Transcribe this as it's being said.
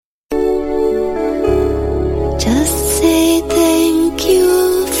Just say thank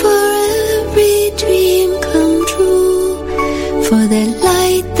you for every dream come true, for the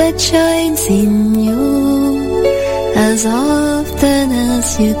light that shines in you as often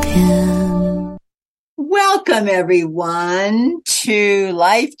as you can. Welcome, everyone, to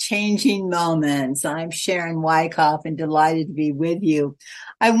Life-Changing Moments. I'm Sharon Wikoff and delighted to be with you.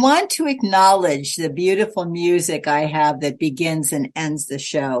 I want to acknowledge the beautiful music I have that begins and ends the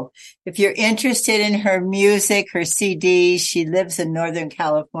show. If you're interested in her music, her CDs, she lives in Northern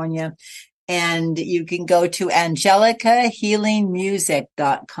California, and you can go to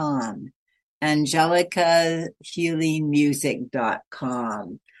angelicahealingmusic.com.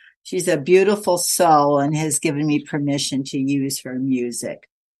 angelicahealingmusic.com. She's a beautiful soul and has given me permission to use her music.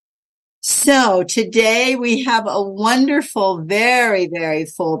 So today we have a wonderful, very, very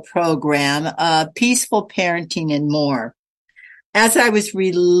full program, peaceful parenting and more. As I was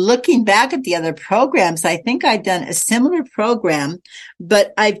looking back at the other programs, I think I'd done a similar program,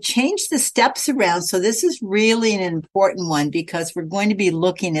 but I've changed the steps around. So this is really an important one because we're going to be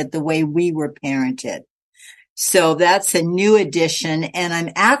looking at the way we were parented. So that's a new addition, and I'm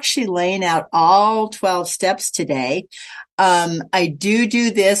actually laying out all 12 steps today. I do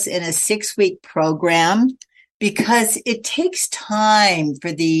this in a 6-week program because it takes time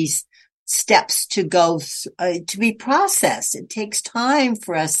for these steps to go, to be processed. It takes time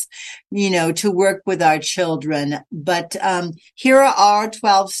for us, to work with our children. But, here are our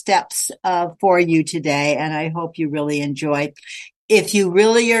 12 steps, for you today, and I hope you really enjoy. If you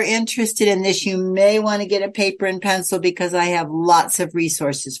really are interested in this, you may want to get a paper and pencil because I have lots of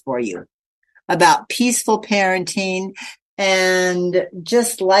resources for you about peaceful parenting and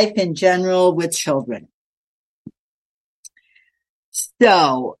just life in general with children.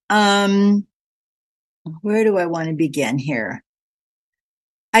 So, where do I want to begin here?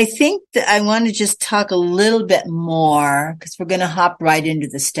 I think that I want to just talk a little bit more because we're going to hop right into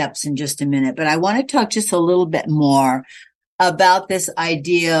the steps in just a minute, but I want to talk just a little bit more about this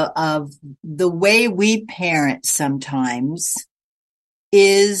idea of the way we parent sometimes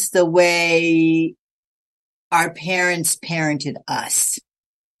is the way our parents parented us.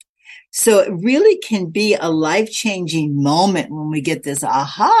 So it really can be a life-changing moment when we get this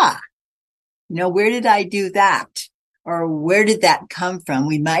aha, where did I do that? Or where did that come from?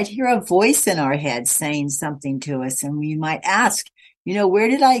 We might hear a voice in our head saying something to us, and we might ask,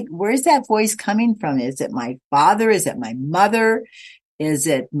 where's that voice coming from? Is it my father? Is it my mother? Is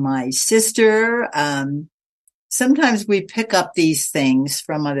it my sister? Sometimes we pick up these things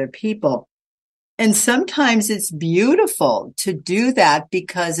from other people. And sometimes it's beautiful to do that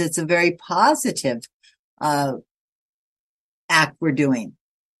because it's a very positive, act we're doing.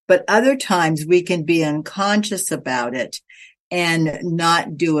 But other times we can be unconscious about it and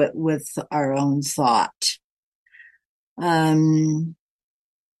not do it with our own thought.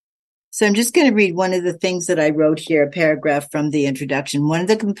 So I'm just going to read one of the things that I wrote here, a paragraph from the introduction. One of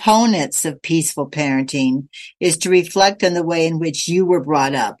the components of peaceful parenting is to reflect on the way in which you were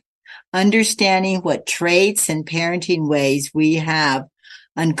brought up. Understanding what traits and parenting ways we have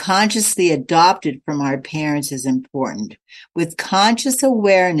unconsciously adopted from our parents is important. With conscious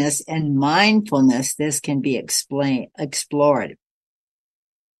awareness and mindfulness, this can be explored.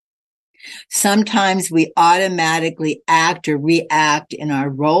 Sometimes we automatically act or react in our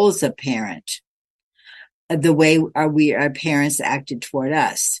role as a parent, the way our parents acted toward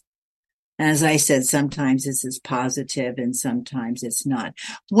us. As I said, sometimes this is positive and sometimes it's not.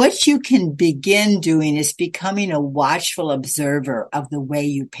 What you can begin doing is becoming a watchful observer of the way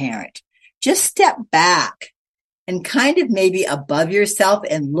you parent. Just step back and kind of maybe above yourself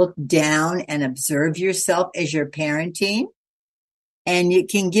and look down and observe yourself as you're parenting. And it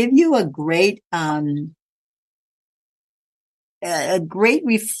can give you a great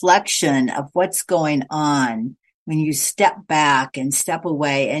reflection of what's going on when you step back and step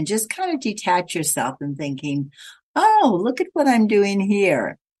away and just kind of detach yourself and thinking, oh, look at what I'm doing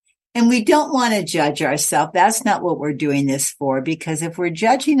here. And we don't want to judge ourselves. That's not what we're doing this for, because if we're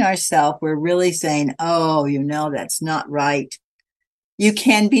judging ourselves, we're really saying, oh, that's not right. You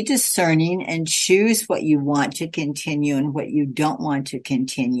can be discerning and choose what you want to continue and what you don't want to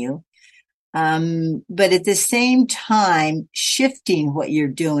continue. But at the same time, shifting what you're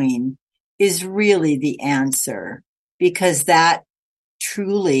doing is really the answer, because that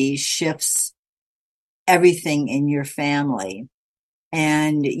truly shifts everything in your family.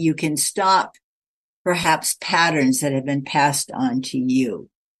 And you can stop perhaps patterns that have been passed on to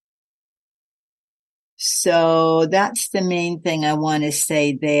you. So that's the main thing I want to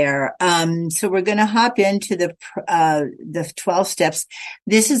say there. So we're going to hop into the 12 steps.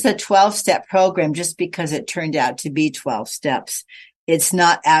 This is a 12-step program just because it turned out to be 12 steps. It's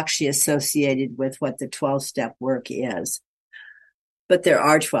not actually associated with what the 12-step work is, but there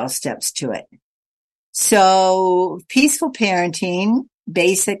are 12 steps to it. So peaceful parenting,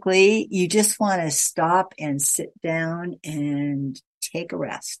 basically, you just want to stop and sit down and take a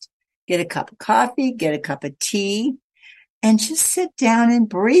rest. Get a cup of coffee, get a cup of tea, and just sit down and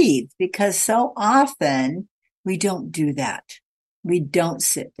breathe, because so often we don't do that. We don't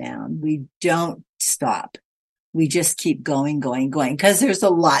sit down. We don't stop. We just keep going, because there's a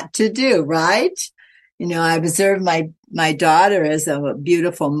lot to do, right? You know, I observed my daughter as a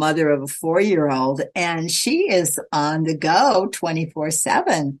beautiful mother of a 4-year-old, and she is on the go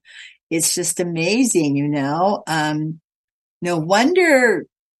 24/7. It's just amazing, you know. No wonder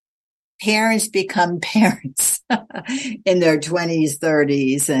parents become parents in their 20s,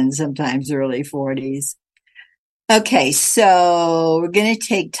 30s, and sometimes early 40s. Okay, so we're going to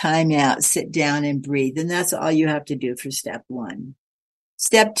take time out, sit down and breathe. And that's all you have to do for step 1.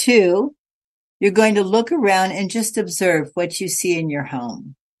 Step 2, you're going to look around and just observe what you see in your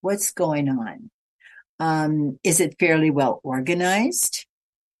home. What's going on? Is it fairly well organized?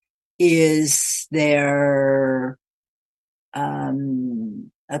 Is there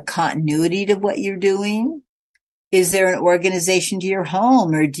a continuity to what you're doing? Is there an organization to your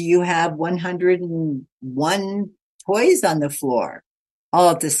home, or do you have 101 toys on the floor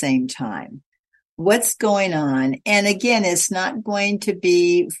all at the same time? What's going on? And again, it's not going to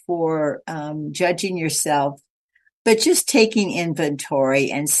be for judging yourself, but just taking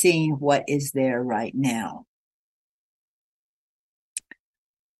inventory and seeing what is there right now.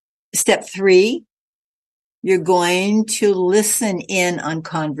 Step 3, you're going to listen in on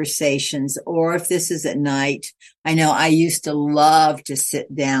conversations, or if this is at night, I know I used to love to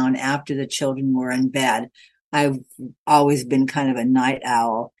sit down after the children were in bed. I've always been kind of a night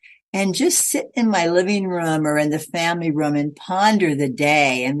owl, and just sit in my living room or in the family room and ponder the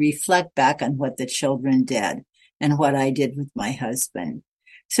day and reflect back on what the children did and what I did with my husband.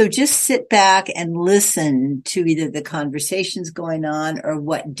 So just sit back and listen to either the conversations going on or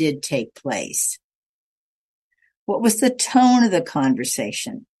what did take place. What was the tone of the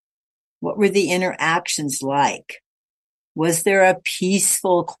conversation? What were the interactions like? Was there a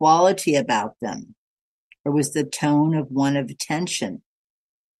peaceful quality about them? Or was the tone of one of tension?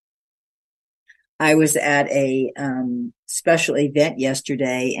 I was at a special event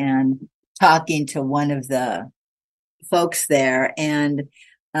yesterday and talking to one of the folks there, and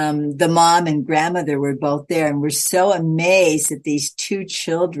the mom and grandmother were both there, and we're so amazed at these 2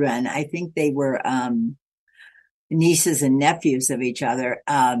 children. I think they were nieces and nephews of each other.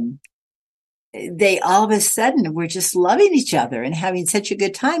 They all of a sudden were just loving each other and having such a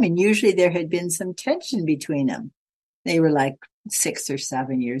good time. And usually there had been some tension between them. They were like 6 or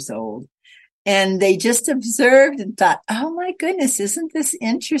 7 years old. And they just observed and thought, oh my goodness, isn't this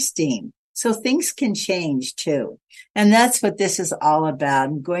interesting? So things can change too. And that's what this is all about.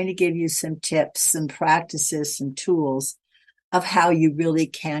 I'm going to give you some tips, some practices, some tools of how you really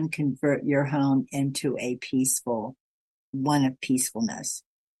can convert your home into a peaceful one of peacefulness.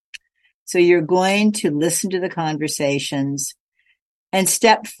 So you're going to listen to the conversations, and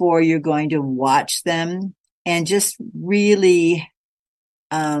step 4, you're going to watch them and just really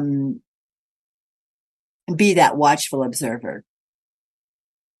be that watchful observer.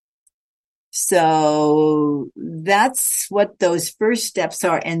 So that's what those first steps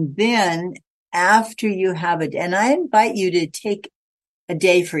are. And then after you have it, and I invite you to take a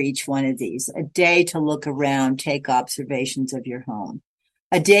day for each one of these, a day to look around, take observations of your home,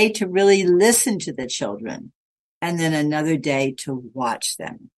 a day to really listen to the children, and then another day to watch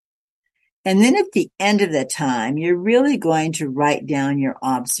them. And then at the end of the time, you're really going to write down your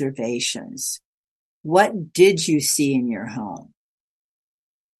observations. What did you see in your home?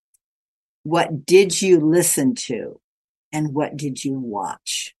 What did you listen to? And what did you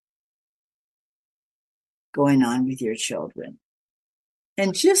watch going on with your children?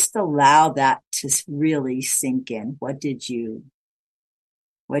 And just allow that to really sink in. What did you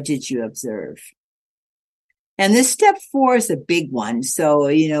observe? And this step 4 is a big one. So,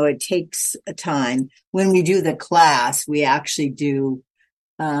 it takes a time. When we do the class, we actually do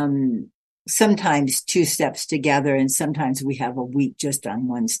sometimes 2 steps together, and sometimes we have a week just on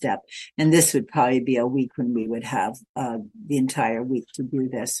 1 step. And this would probably be a week when we would have the entire week to do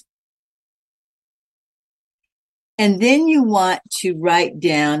this. And then you want to write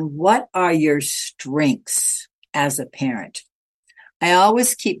down, what are your strengths as a parent? I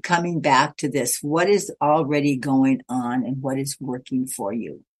always keep coming back to this. What is already going on and what is working for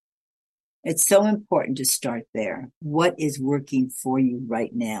you? It's so important to start there. What is working for you right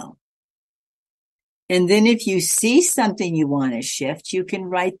now? And then if you see something you want to shift, you can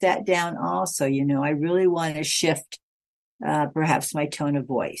write that down also. I really want to shift perhaps my tone of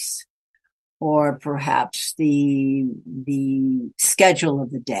voice, or perhaps the schedule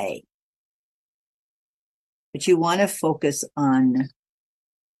of the day. But you want to focus on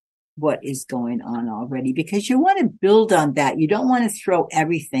what is going on already, because you want to build on that. You don't want to throw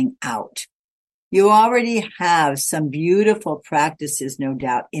everything out. You already have some beautiful practices, no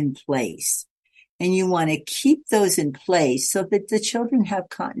doubt, in place. And you want to keep those in place so that the children have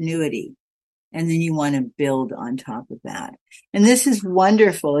continuity. And then you want to build on top of that. And this is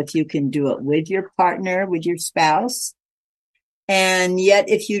wonderful if you can do it with your partner, with your spouse. And yet,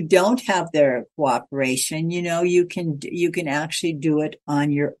 if you don't have their cooperation, you can actually do it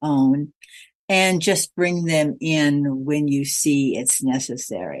on your own and just bring them in when you see it's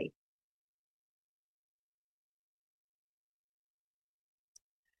necessary.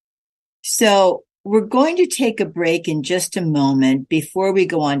 So we're going to take a break in just a moment before we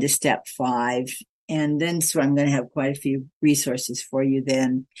go on to step 5. And then, so I'm going to have quite a few resources for you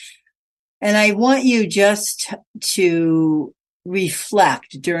then. And I want you just to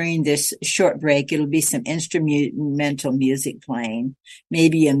reflect during this short break. It'll be some instrumental music playing,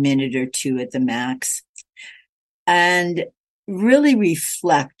 maybe a minute or 2 at the max. And really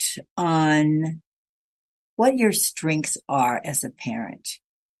reflect on what your strengths are as a parent.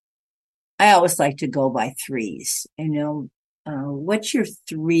 I always like to go by 3s. What's your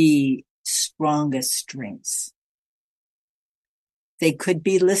 3 strongest strengths? They could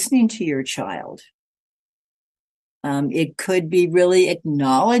be listening to your child. It could be really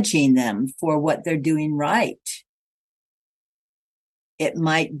acknowledging them for what they're doing right. It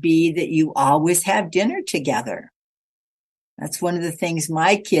might be that you always have dinner together. That's one of the things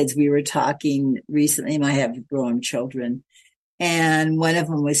my kids, we were talking recently, I have grown children. And one of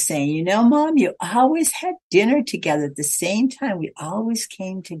them was saying, Mom, you always had dinner together at the same time. We always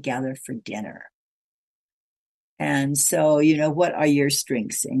came together for dinner. And so, what are your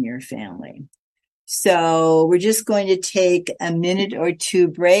strengths in your family? So we're just going to take a minute or 2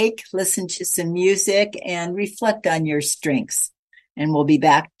 break, listen to some music, and reflect on your strengths. And we'll be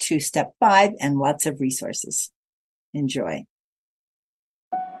back to step 5 and lots of resources. Enjoy.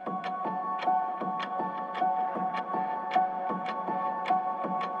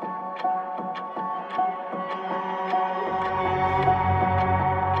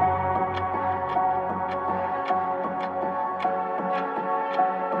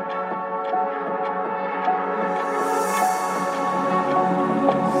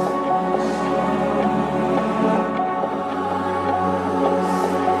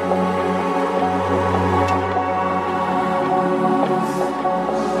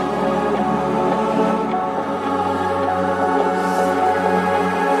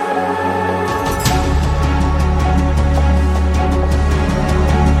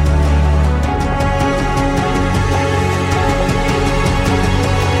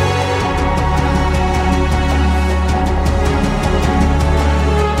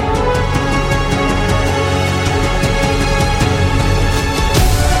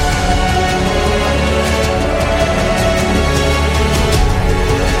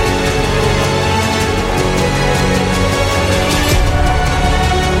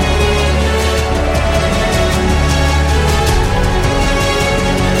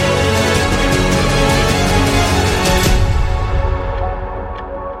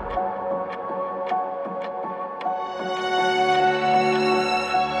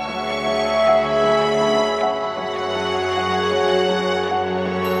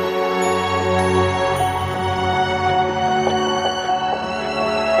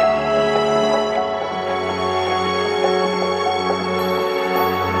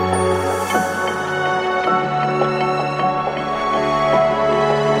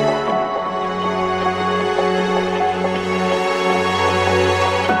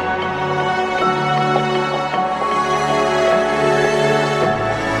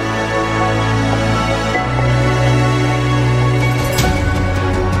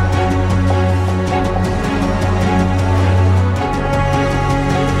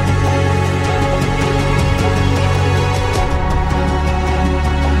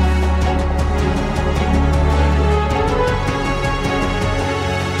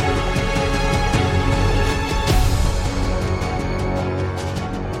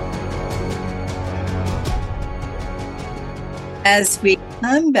 As we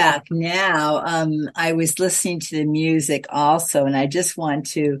I'm back now. I was listening to the music also, and I just want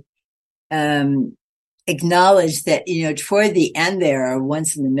to um, acknowledge that, toward the end there, or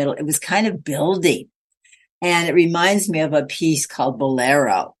once in the middle, it was kind of building. And it reminds me of a piece called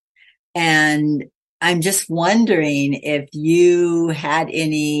Bolero. And I'm just wondering if you had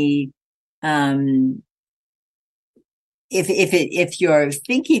any, um, if your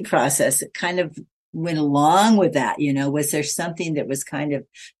thinking process kind of went along with that, was there something that was kind of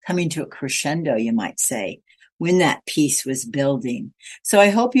coming to a crescendo, you might say, when that piece was building? So I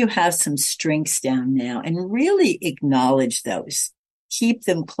hope you have some strengths down now and really acknowledge those. Keep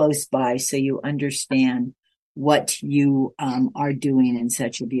them close by so you understand what you are doing in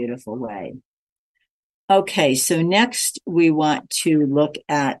such a beautiful way. Okay, so next we want to look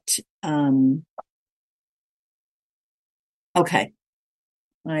at, okay,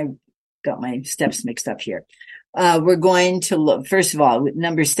 I got my steps mixed up here. We're going to look, first of all,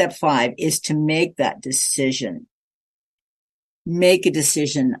 step 5 is to make that decision. Make a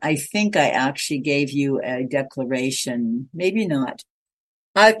decision. I think I actually gave you a declaration. Maybe not.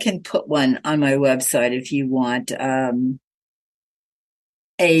 I can put one on my website if you want.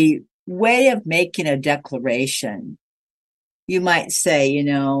 A way of making a declaration. You might say,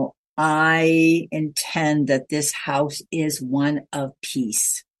 I intend that this house is one of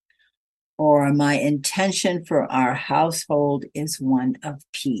peace. Or my intention for our household is one of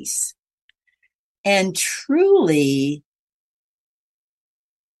peace. And truly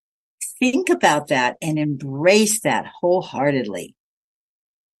think about that and embrace that wholeheartedly.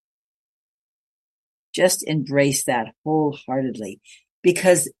 Just embrace that wholeheartedly,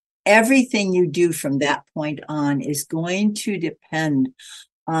 because everything you do from that point on is going to depend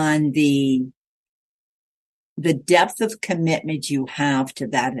on the depth of commitment you have to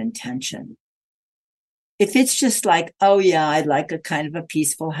that intention. If it's just like, oh yeah, I'd like a kind of a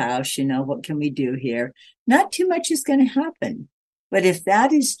peaceful house, what can we do here? Not too much is going to happen. But if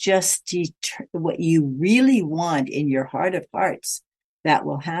that is just what you really want in your heart of hearts, that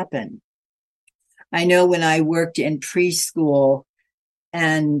will happen. I know when I worked in preschool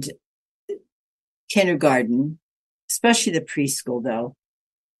and kindergarten, especially the preschool though,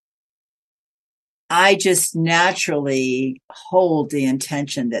 I just naturally hold the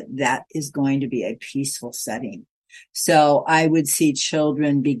intention that that is going to be a peaceful setting. So I would see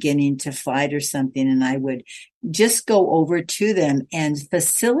children beginning to fight or something, and I would just go over to them and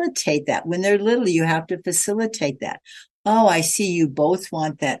facilitate that. When they're little, you have to facilitate that. Oh, I see you both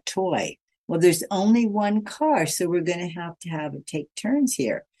want that toy. Well, there's only one car, so we're going to have it take turns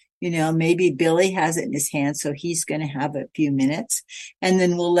here. Maybe Billy has it in his hand, so he's going to have a few minutes, and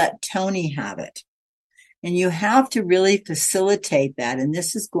then we'll let Tony have it. And you have to really facilitate that. And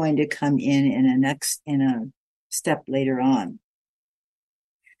this is going to come in a step later on.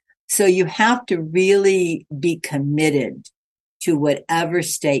 So you have to really be committed to whatever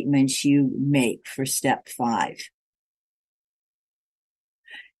statements you make for step 5.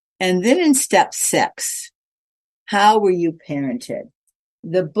 And then in step 6, how were you parented?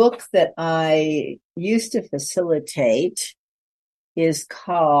 The book that I used to facilitate is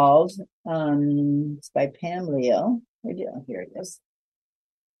called, it's by Pam Leo. Here it is.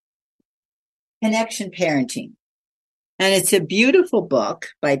 Connection Parenting. And it's a beautiful book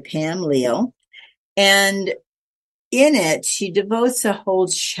by Pam Leo. And in it, she devotes a whole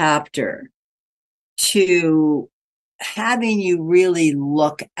chapter to having you really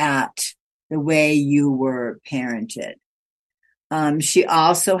look at the way you were parented. She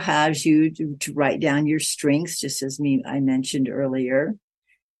also has you to write down your strengths, just as I mentioned earlier,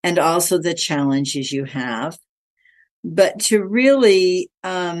 and also the challenges you have, but to really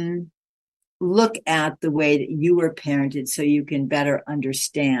look at the way that you were parented so you can better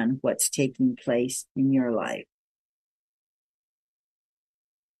understand what's taking place in your life.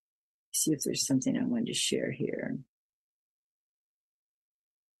 See if there's something I wanted to share here.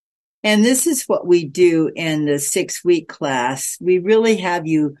 And this is what we do in the 6-week class. We really have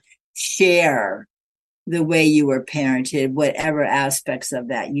you share the way you were parented, whatever aspects of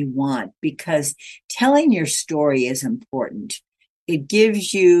that you want, because telling your story is important. It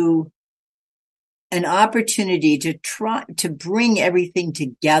gives you an opportunity to try to bring everything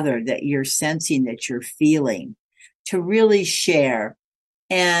together that you're sensing, that you're feeling, to really share.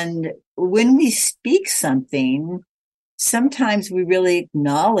 And when we speak something, sometimes we really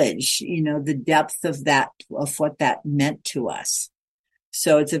acknowledge, the depth of what that meant to us.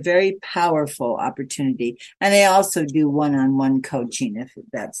 So it's a very powerful opportunity. And I also do one-on-one coaching if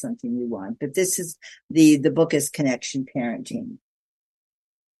that's something you want. But this is the book is Connection Parenting.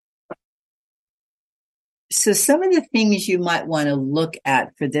 So some of the things you might want to look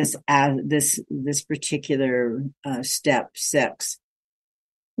at for this particular step 6.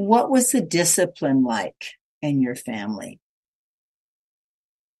 What was the discipline like in your family?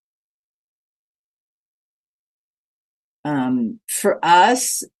 For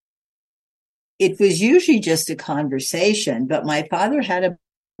us, it was usually just a conversation, but my father had a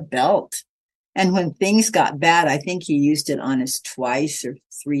belt. And when things got bad, I think he used it on us twice or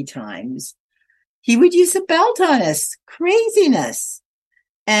 3 times. He would use a belt on us. Craziness.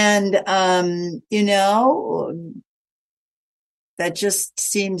 And, that just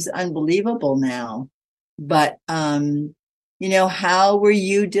seems unbelievable now. But, how were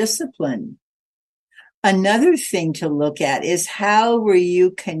you disciplined? Another thing to look at is how were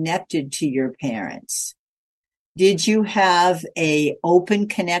you connected to your parents? Did you have an open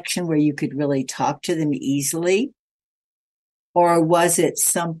connection where you could really talk to them easily? Or was it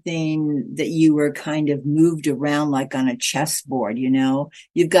something that you were kind of moved around like on a chessboard,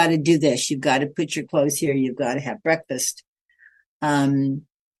 You've got to do this. You've got to put your clothes here. You've got to have breakfast. When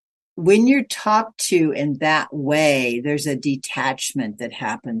you're talked to in that way, there's a detachment that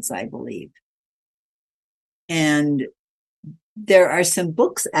happens, I believe. And there are some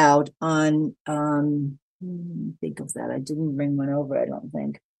books out on, think of that. I didn't bring one over, I don't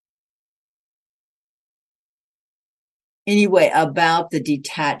think. Anyway, about the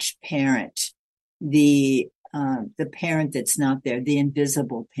detached parent, the parent that's not there, the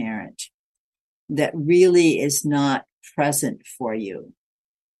invisible parent that really is not present for you.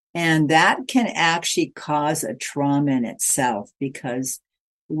 And that can actually cause a trauma in itself, because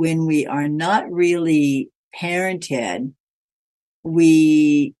when we are not really parented,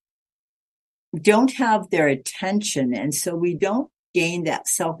 we don't have their attention. And so we don't gain that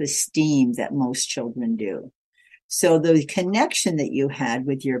self-esteem that most children do. So the connection that you had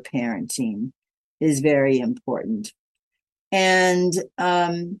with your parenting is very important. And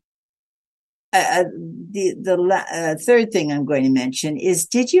the third thing I'm going to mention is,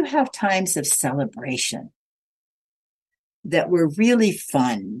 did you have times of celebration that were really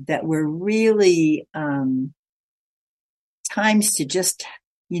fun, that were really times to just,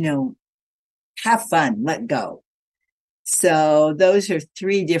 have fun, let go? So those are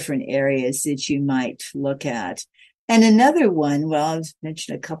 3 different areas that you might look at. And another one, well, I'll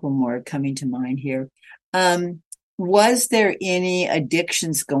mention a couple more coming to mind here. Was there any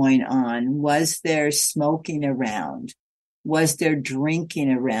addictions going on? Was there smoking around? Was there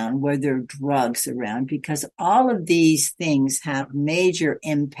drinking around? Were there drugs around? Because all of these things have major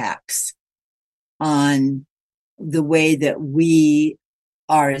impacts on the way that we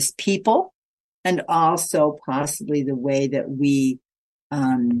are as people, and also possibly the way that we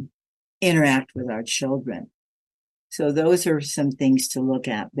interact with our children. So those are some things to look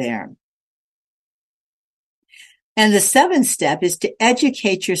at there. And the 7th step is to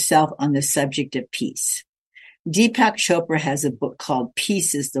educate yourself on the subject of peace. Deepak Chopra has a book called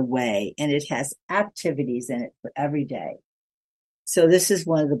Peace is the Way, and it has activities in it for every day. So this is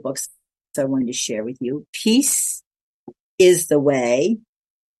one of the books I wanted to share with you. Peace is the Way.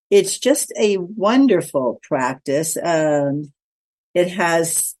 It's just a wonderful practice. It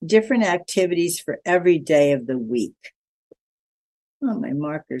has different activities for every day of the week. Oh, my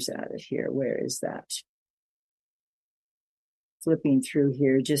marker's out of here. Where is that? Flipping through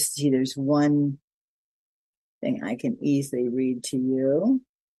here, just see there's one thing I can easily read to you.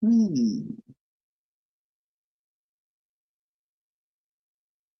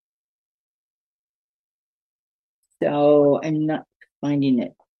 So I'm not finding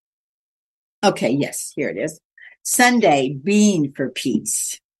it. Okay, yes, here it is. Sunday, being for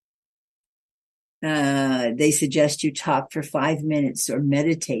peace. They suggest you talk for 5 minutes or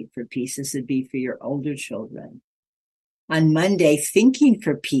meditate for peace. This would be for your older children. On Monday, thinking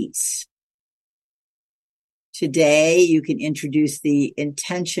for peace. Today, you can introduce the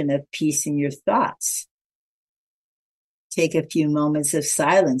intention of peace in your thoughts. Take a few moments of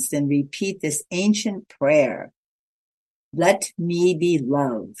silence, then repeat this ancient prayer. Let me be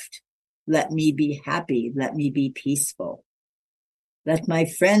loved. Let me be happy. Let me be peaceful. Let my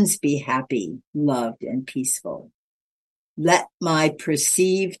friends be happy, loved, and peaceful. Let my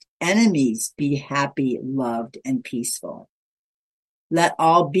perceived enemies be happy, loved, and peaceful. Let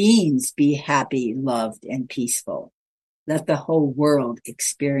all beings be happy, loved, and peaceful. Let the whole world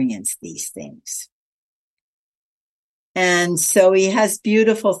experience these things. And so he has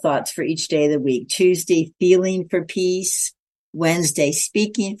beautiful thoughts for each day of the week. Tuesday, feeling for peace. Wednesday,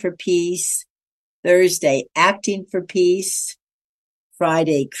 speaking for peace. Thursday, acting for peace.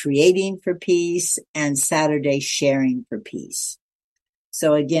 Friday, creating for peace. And Saturday, sharing for peace.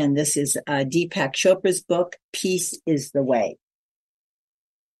 So again, this is Deepak Chopra's book, Peace is the Way.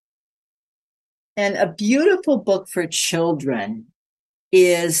 And a beautiful book for children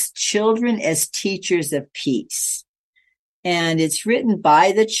is Children as Teachers of Peace. And it's written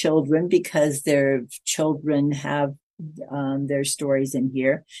by the children because their children have their stories in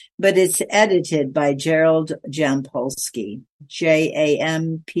here, but it's edited by Gerald Jampolsky,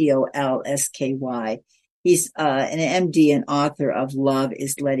 Jampolsky. He's an MD and author of Love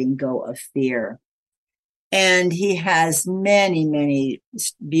is Letting Go of Fear. And he has many, many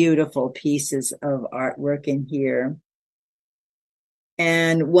beautiful pieces of artwork in here.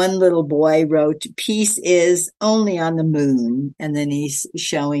 And one little boy wrote, "Peace is only on the moon." And then he's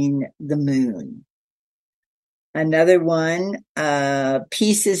showing the moon. Another one,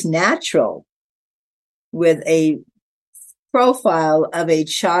 "Peace is natural," with a profile of a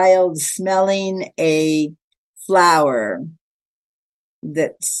child smelling a flower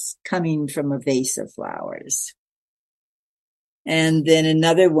that's coming from a vase of flowers. And then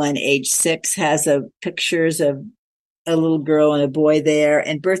another one, age 6, has pictures of a little girl and a boy there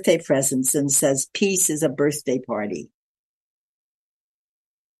and birthday presents, and says, "Peace is a birthday party."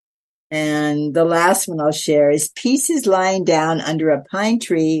 And the last one I'll share is, "Peace is lying down under a pine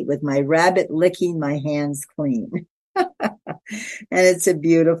tree with my rabbit licking my hands clean." And it's a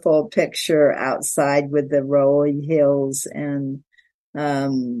beautiful picture outside with the rolling hills and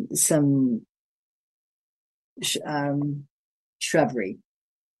some shrubbery.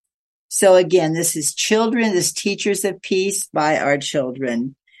 So again, this is Children as Teachers of Peace by our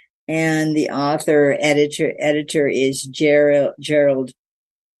children. And the author, editor is Gerald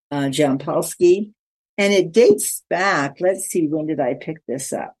Jampolsky. And it dates back, let's see, when did I pick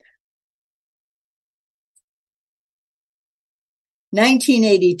this up?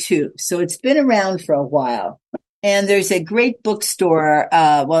 1982. So it's been around for a while. And there's a great bookstore,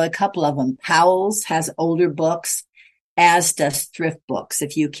 a couple of them. Powell's has older books, as does Thrift Books,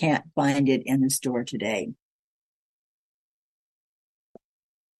 if you can't find it in the store today.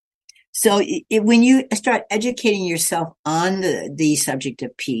 So when you start educating yourself on the subject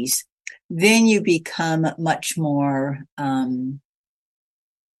of peace, then you become much more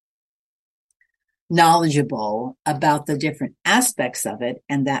knowledgeable about the different aspects of it,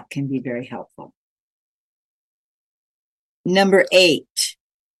 and that can be very helpful. Number 8,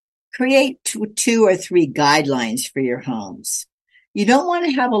 create 2 or 3 guidelines for your homes. You don't want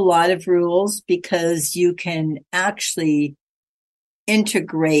to have a lot of rules because you can actually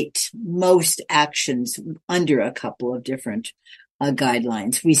integrate most actions under a couple of different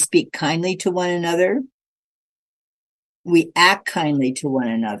guidelines. We speak kindly to one another. We act kindly to one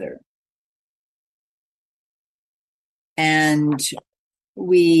another. And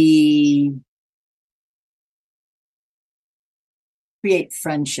we create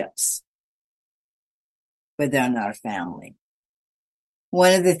friendships within our family.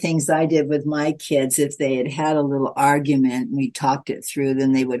 One of the things I did with my kids, if they had a little argument and we talked it through,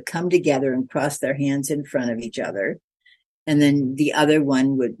 then they would come together and cross their hands in front of each other. And then the other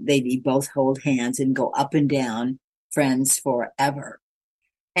one they'd both hold hands and go up and down, friends forever.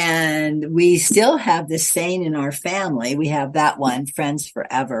 And we still have this saying in our family. We have that one, friends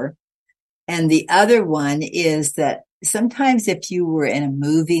forever. And the other one is that sometimes if you were in a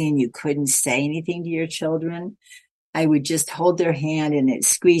movie and you couldn't say anything to your children, I would just hold their hand and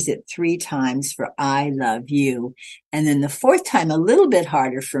squeeze it 3 times for "I love you." And then the 4th time, a little bit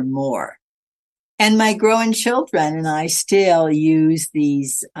harder for "more." And my growing children and I still use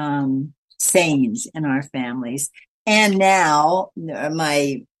these sayings in our families. And now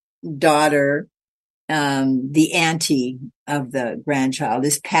my daughter, the auntie of the grandchild,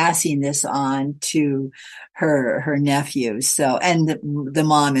 is passing this on to her nephews. So, and the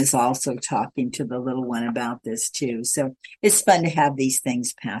mom is also talking to the little one about this too. So it's fun to have these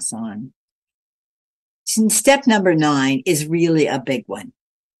things pass on. Step number 9 is really a big one.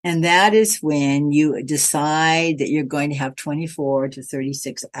 And that is when you decide that you're going to have 24 to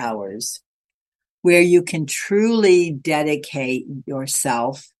 36 hours where you can truly dedicate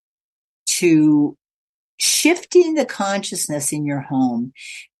yourself to shifting the consciousness in your home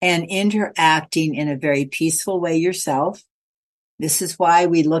and interacting in a very peaceful way yourself. This is why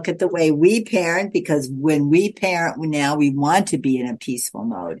we look at the way we parent, because when we parent now, we want to be in a peaceful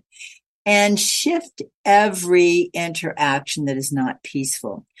mode. And shift every interaction that is not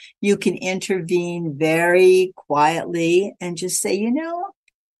peaceful. You can intervene very quietly and just say,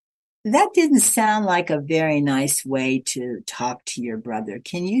 that didn't sound like a very nice way to talk to your brother.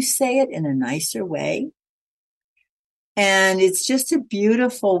 Can you say it in a nicer way? And it's just a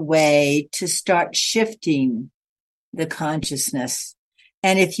beautiful way to start shifting the consciousness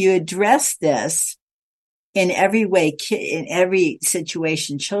And if you address this in every way, in every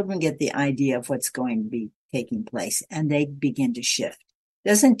situation, children get the idea of what's going to be taking place and they begin to shift. It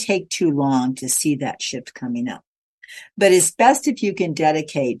doesn't take too long to see that shift coming up. But it's best if you can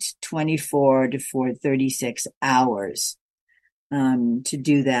dedicate 24 to 36 hours to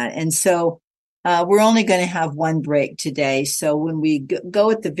do that. And so we're only going to have one break today. So when we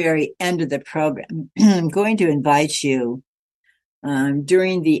go at the very end of the program, I'm going to invite you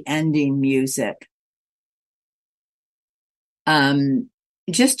during the ending music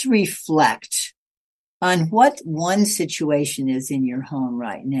just to reflect on what one situation is in your home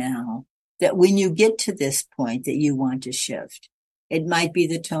right now that when you get to this point that you want to shift. It might be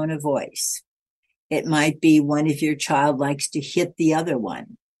the tone of voice. It might be one of your child likes to hit the other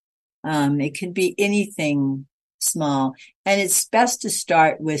one. It could be anything small. And it's best to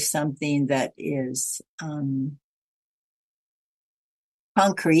start with something that is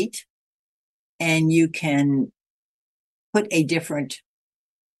concrete and you can put a different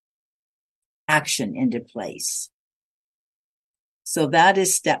action into place. So that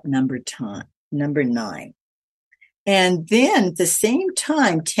is step number 9. And then at the same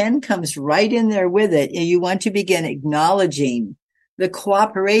time, 10 comes right in there with it. And you want to begin acknowledging the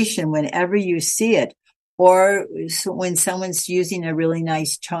cooperation whenever you see it, or when someone's using a really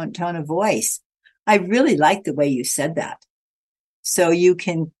nice tone of voice. I really like the way you said that. So you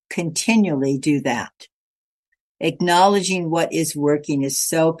can continually do that. Acknowledging what is working is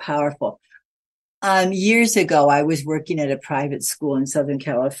so powerful. Years ago, I was working at a private school in Southern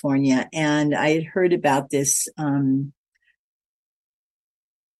California, and I had heard about this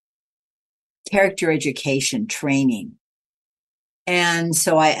character education training. And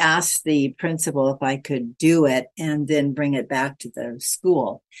so I asked the principal if I could do it and then bring it back to the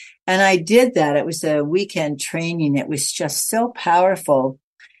school. And I did that. It was a weekend training. It was just so powerful.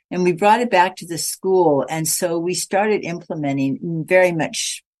 And we brought it back to the school. And so we started implementing very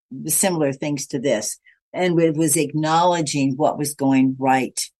much similar things to this. And it was acknowledging what was going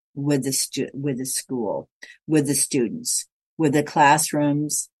right with the school, with the students, with the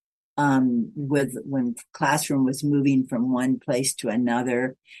classrooms, when classroom was moving from one place to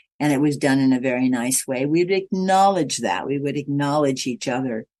another, and it was done in a very nice way. We would acknowledge that. We would acknowledge each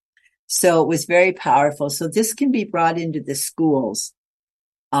other. So it was very powerful. So this can be brought into the schools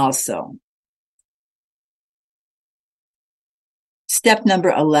also. Step number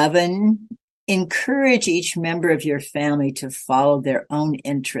 11, encourage each member of your family to follow their own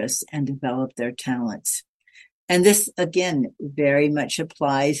interests and develop their talents. And this, again, very much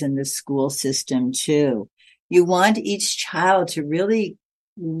applies in the school system too. You want each child to really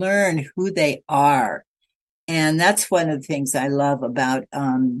learn who they are. And that's one of the things I love about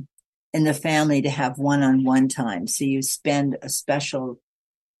in the family, to have one-on-one time. So you spend a special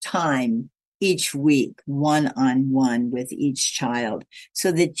time each week, one-on-one with each child,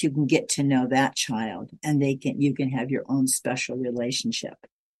 so that you can get to know that child and you can have your own special relationship.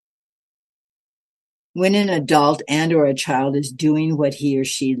 When an adult and or a child is doing what he or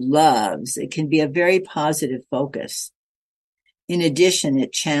she loves, it can be a very positive focus. In addition,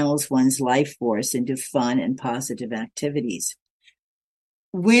 it channels one's life force into fun and positive activities.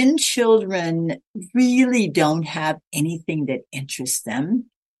 When children really don't have anything that interests them,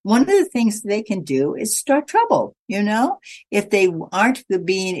 one of the things they can do is start trouble, If they aren't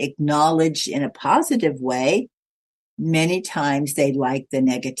being acknowledged in a positive way, many times they like the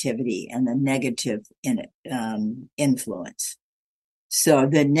negativity and the negative influence. So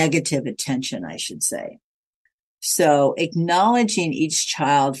the negative attention, I should say. So acknowledging each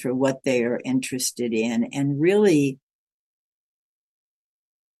child for what they are interested in and really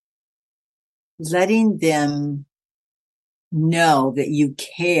letting them know that you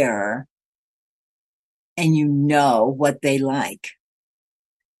care and you know what they like.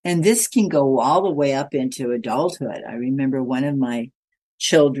 And this can go all the way up into adulthood. I remember one of my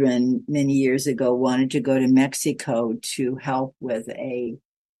children many years ago wanted to go to Mexico to help with a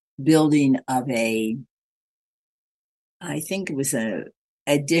building of I think it was an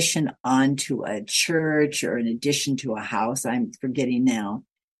addition onto a church or an addition to a house. I'm forgetting now.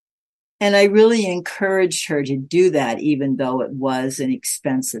 And I really encouraged her to do that, even though it was an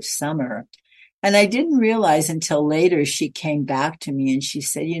expensive summer. And I didn't realize until later she came back to me and she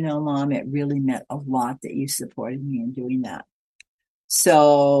said, Mom, it really meant a lot that you supported me in doing that.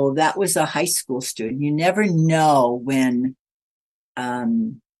 So that was a high school student. You never know when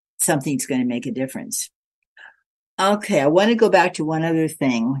something's going to make a difference. Okay, I want to go back to one other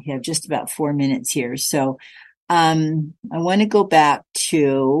thing. We have just about 4 minutes here. So I want to go back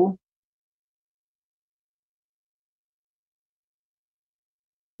to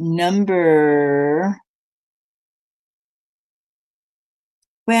number,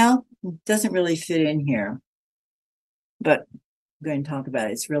 well, it doesn't really fit in here, but I'm going to talk about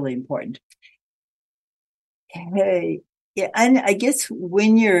it. It's really important. Hey, yeah, and I guess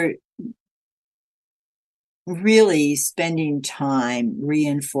when you're really spending time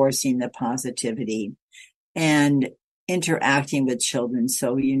reinforcing the positivity and interacting with children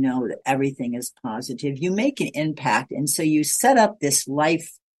so you know that everything is positive, you make an impact. And so you set up this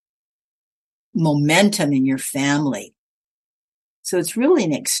life momentum in your family. So it's really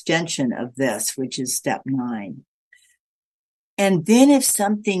an extension of this, which is step 9. And then if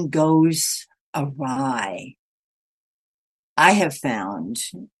something goes awry, I have found,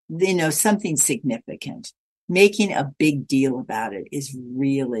 something significant, making a big deal about it is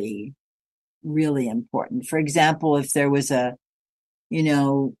really, really important. For example, if there was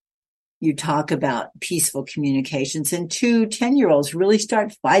you talk about peaceful communications and 2 10-year-olds really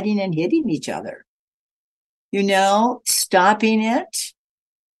start fighting and hitting each other, stopping it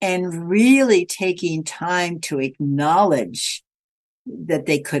and really taking time to acknowledge that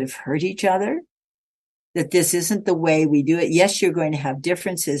they could have hurt each other, that this isn't the way we do it. Yes, you're going to have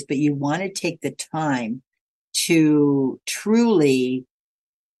differences, but you want to take the time to truly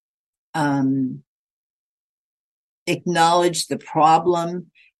acknowledge the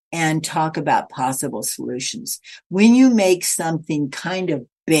problem and talk about possible solutions. When you make something kind of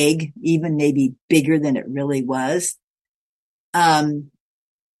big, even maybe bigger than it really was, they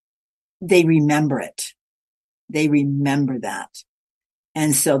remember it. They remember that.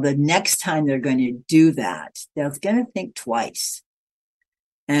 And so the next time they're going to do that, they're going to think twice.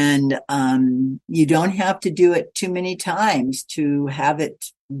 And you don't have to do it too many times to have it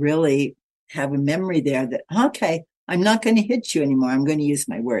really have a memory there that, okay, I'm not going to hit you anymore. I'm going to use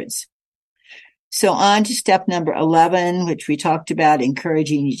my words. So on to step number 11, which we talked about,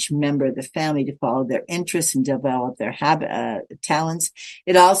 encouraging each member of the family to follow their interests and develop their talents.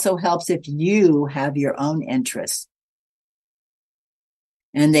 It also helps if you have your own interests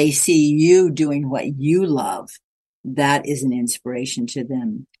and they see you doing what you love. That is an inspiration to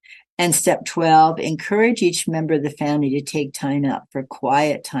them. And step 12, encourage each member of the family to take time out for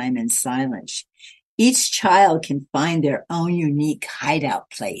quiet time and silence. Each child can find their own unique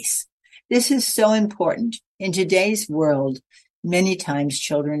hideout place. This is so important. In today's world, many times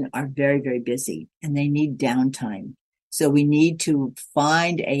children are very, very busy and they need downtime. So we need to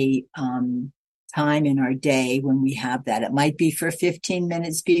find a time in our day when we have that. It might be for 15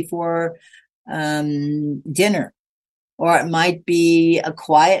 minutes before dinner, or it might be a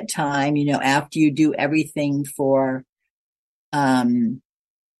quiet time, after you do everything for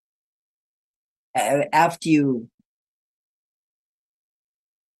after you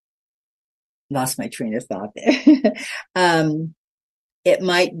lost my train of thought there. It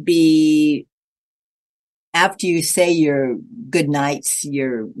might be after you say your good nights,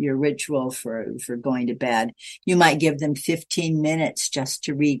 your ritual for going to bed. You might give them 15 minutes just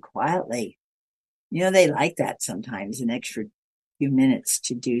to read quietly. They like that sometimes, an extra few minutes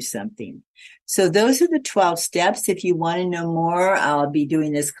to do something. So those are the 12 steps. If you want to know more, I'll be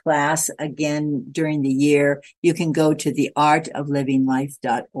doing this class again during the year. You can go to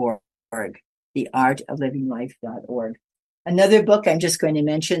theartoflivinglife.org, theartoflivinglife.org. Another book I'm just going to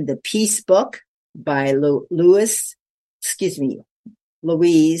mention, The Peace Book by Louise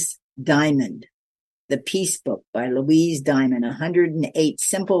Diamond. The Peace Book by Louise Diamond, 108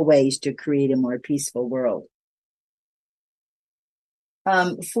 Simple Ways to Create a More Peaceful World.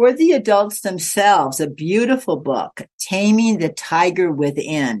 For the adults themselves, a beautiful book, Taming the Tiger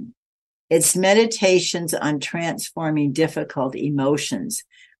Within. It's meditations on transforming difficult emotions,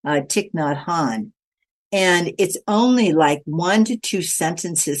 Thich Nhat Hanh. And it's only like 1 to 2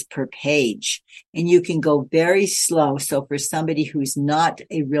 sentences per page, and you can go very slow. So for somebody who's not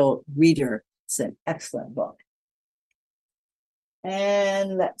a real reader, it's an excellent book.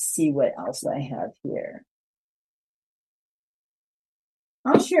 And let's see what else I have here.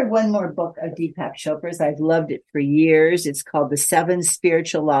 I'll share one more book of Deepak Chopra's. I've loved it for years. It's called The 7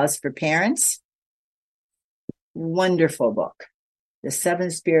 Spiritual Laws for Parents. Wonderful book. The 7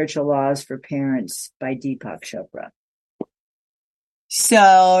 Spiritual Laws for Parents by Deepak Chopra.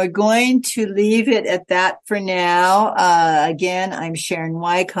 So we're going to leave it at that for now. Again, I'm Sharon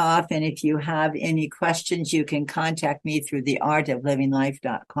Wikoff, and if you have any questions, you can contact me through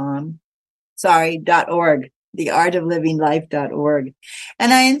theartoflivinglife.com. .org, theartoflivinglife.org.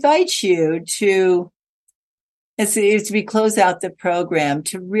 And I invite you to, as we close out the program,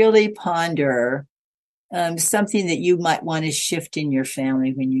 to really ponder something that you might want to shift in your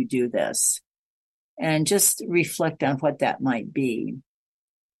family when you do this, and just reflect on what that might be.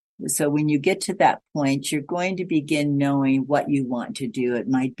 So when you get to that point, you're going to begin knowing what you want to do. It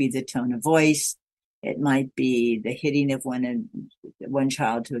might be the tone of voice. It might be the hitting of one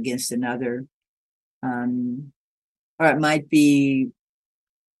child against another. Or it might be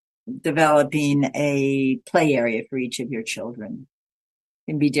developing a play area for each of your children.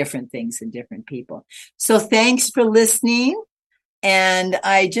 It can be different things in different people. So thanks for listening. And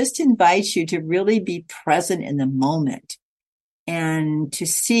I just invite you to really be present in the moment and to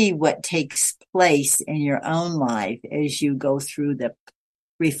see what takes place in your own life as you go through the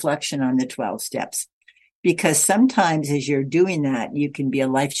reflection on the 12 steps. Because sometimes as you're doing that, you can be a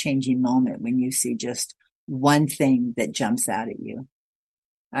life-changing moment when you see just one thing that jumps out at you.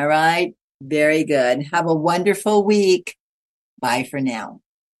 All right. Very good. Have a wonderful week. Bye for now.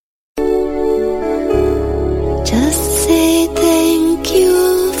 Just say thank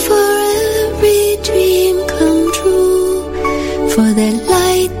you for every dream come true, for the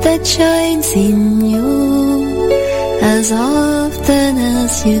light that shines in you as often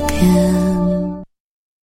as you can.